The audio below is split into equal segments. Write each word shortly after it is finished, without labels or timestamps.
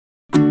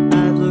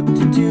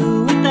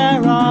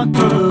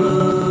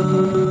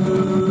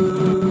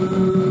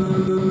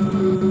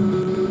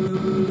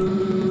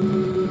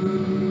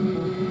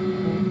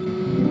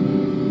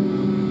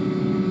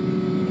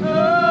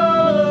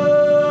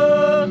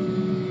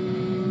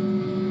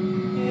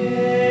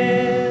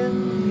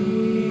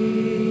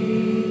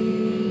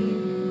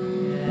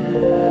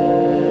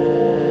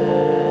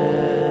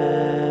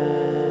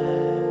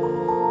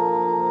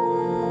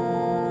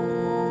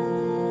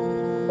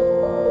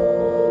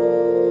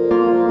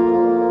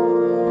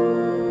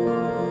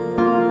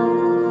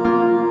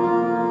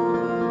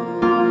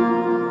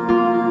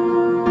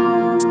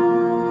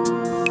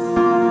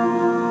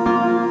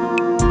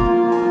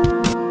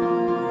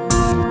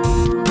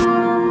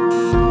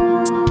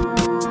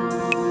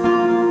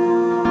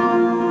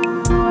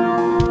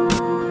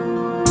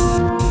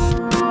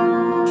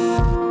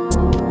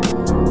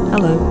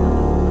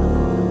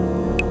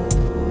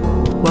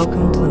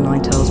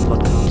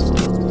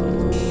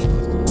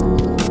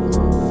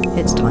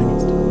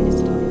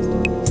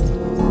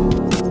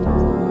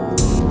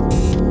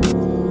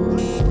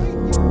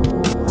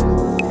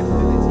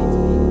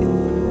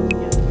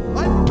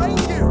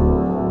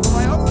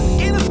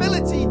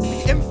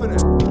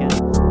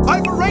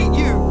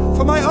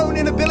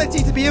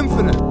inability to be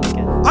infinite.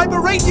 Again. I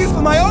berate you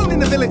for my own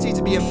inability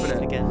to be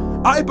infinite.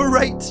 Again. I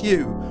berate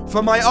you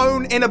for my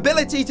own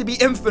inability to be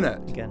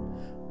infinite. Again.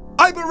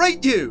 I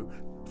berate you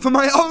for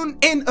my own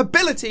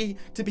inability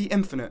to be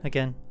infinite.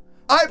 Again.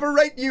 I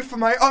berate you for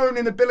my own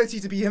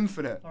inability to be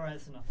infinite. Alright,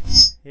 that's enough.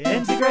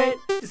 Integrate,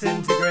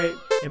 disintegrate,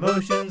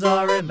 emotions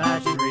are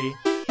imaginary.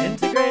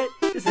 Integrate,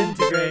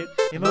 disintegrate,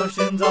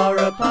 emotions are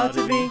a part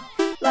of me.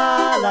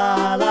 La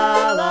la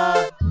la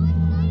la.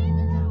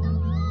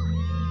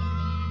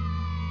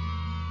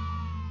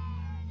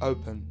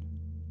 Open.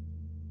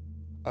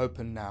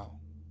 Open now.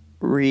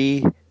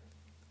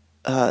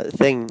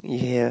 Thing you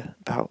hear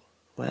about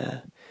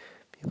where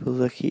people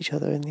look each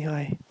other in the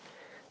eye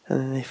and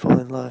then they fall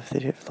in love. They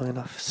do it for long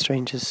enough.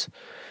 Strangers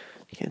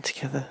get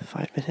together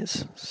 5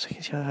 minutes, look at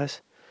each other's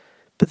eyes.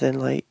 But then,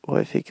 like,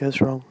 what if it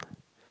goes wrong?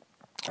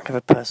 I have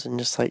a person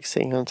just like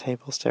sitting on a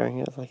table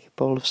staring at like a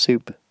bowl of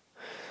soup,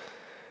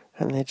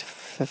 and they'd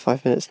for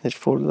 5 minutes and they'd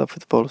fall in love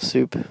with the bowl of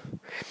soup.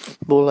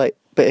 More like,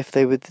 but if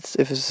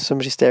there's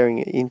somebody staring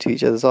into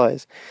each other's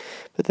eyes,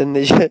 but then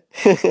they just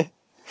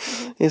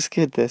it's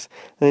good this,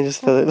 and they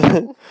just fell in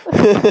love.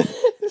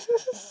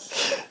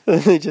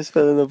 And they just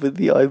fell in love with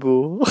the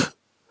eyeball.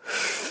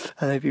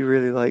 And I'd be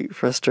really like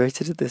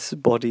frustrated at this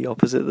body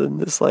opposite them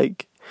that's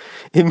like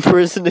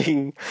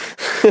imprisoning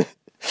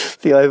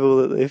the eyeball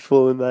that they've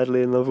fallen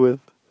madly in love with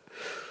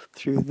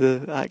through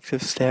the act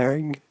of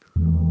staring.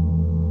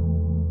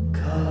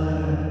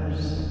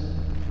 Colours.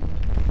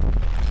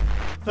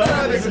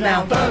 Verb is a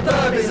noun,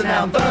 verb is a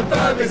noun,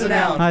 verb is a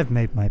noun. I've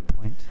made my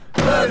point.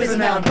 Verb is a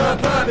noun,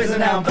 verb is a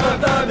noun,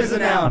 verb is a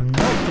noun. I'm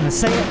not gonna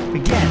say it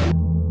again.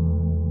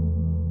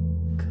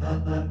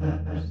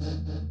 Colours.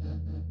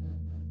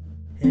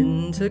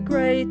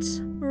 Integrate,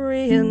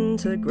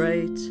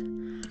 reintegrate.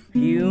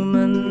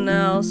 Human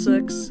now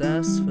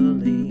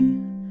successfully.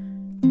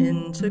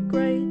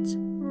 Integrate,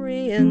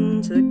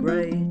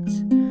 reintegrate.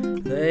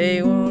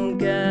 They won't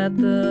get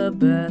the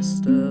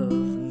best of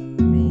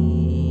me.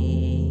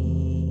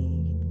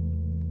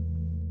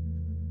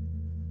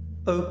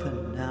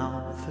 Open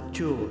now for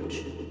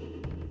George.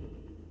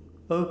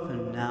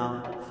 Open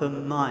now for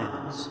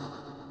Miles.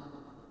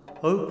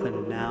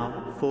 Open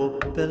now for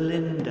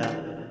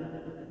Belinda.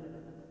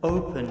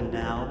 Open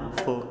now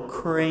for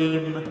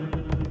Crane.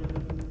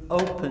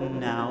 Open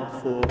now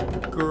for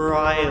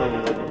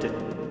Griled.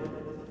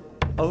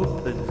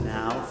 Open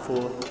now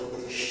for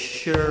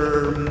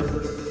Shurm.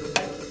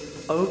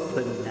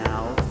 Open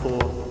now for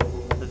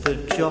the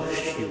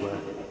Joshua.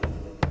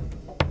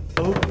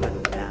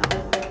 Open now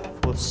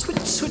for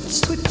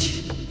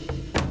switch.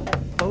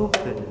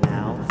 Open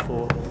now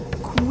for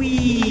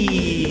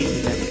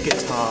Queen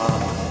guitar.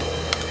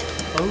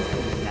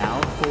 Open now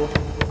for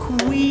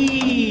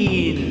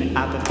Queen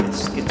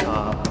abacus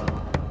guitar.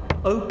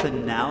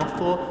 Open now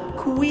for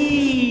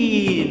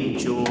Queen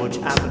George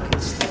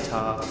abacus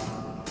guitar.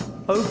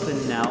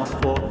 Open now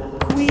for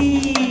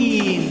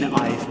Queen.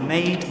 I've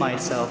made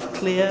myself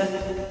clear.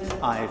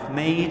 I've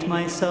made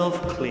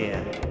myself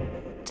clear.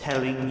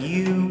 Telling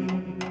you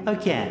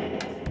again.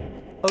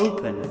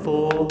 Open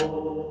for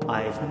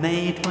I've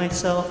made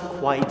myself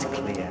quite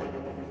clear.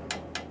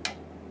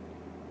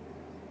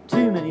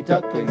 Too many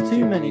ducklings,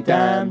 too many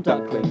damn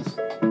ducklings.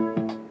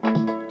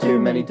 Too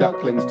many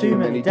ducklings, too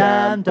many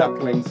damn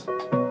ducklings.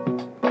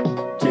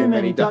 Too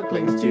many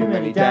ducklings, too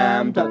many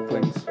damn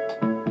ducklings.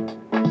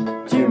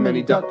 Too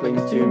many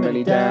ducklings, too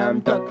many damn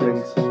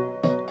ducklings.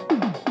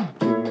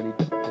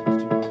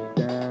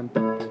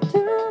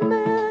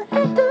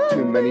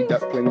 Too many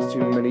ducklings,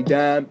 too many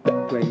damn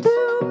ducklings.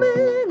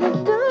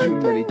 Too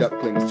many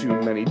ducklings, too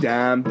many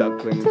damn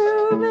ducklings.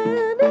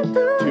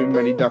 Too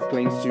many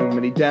ducklings, too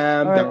many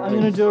damn ducklings. Alright, I'm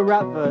gonna do a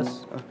rap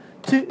verse.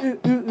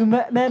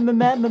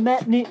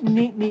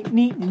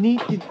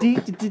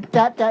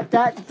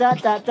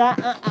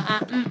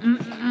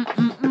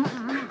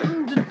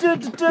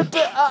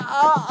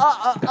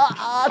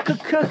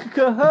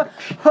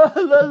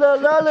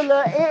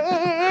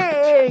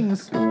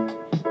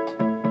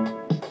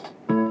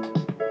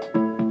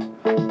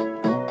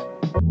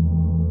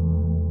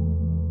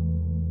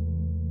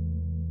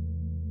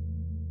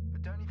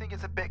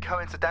 It's a bit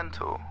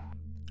coincidental.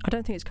 I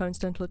don't think it's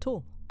coincidental at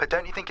all. But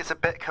don't you think it's a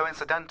bit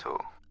coincidental?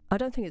 I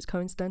don't think it's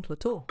coincidental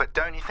at all. But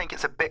don't you think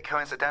it's a bit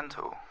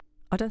coincidental?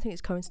 I don't think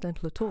it's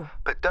coincidental at all.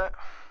 But don't...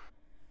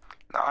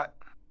 No,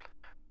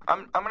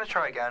 I'm gonna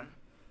try again.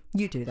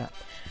 You do that.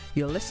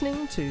 You're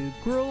listening to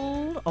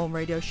Gruel on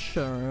Radio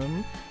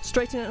Shurm.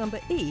 Straight in at number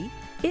E,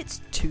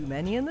 it's Too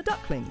Many and the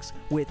Ducklings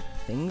with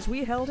Things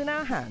We Held in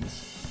Our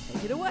Hands.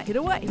 Take it away,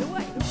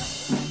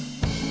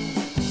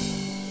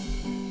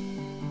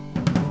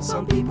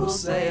 Some people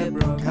say it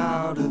broke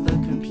out of the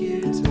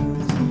computers.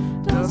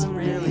 Doesn't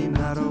really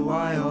matter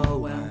why or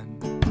when.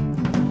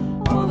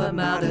 All that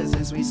matters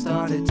is we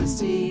started to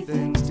see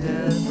things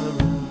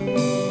different.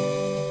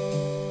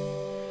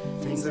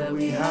 Things that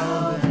we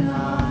held in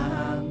our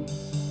hands.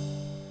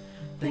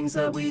 Things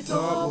that we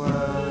thought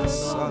were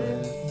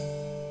solid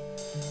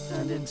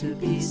turned into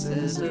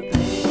pieces of paper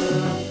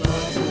and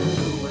floated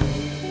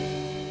away.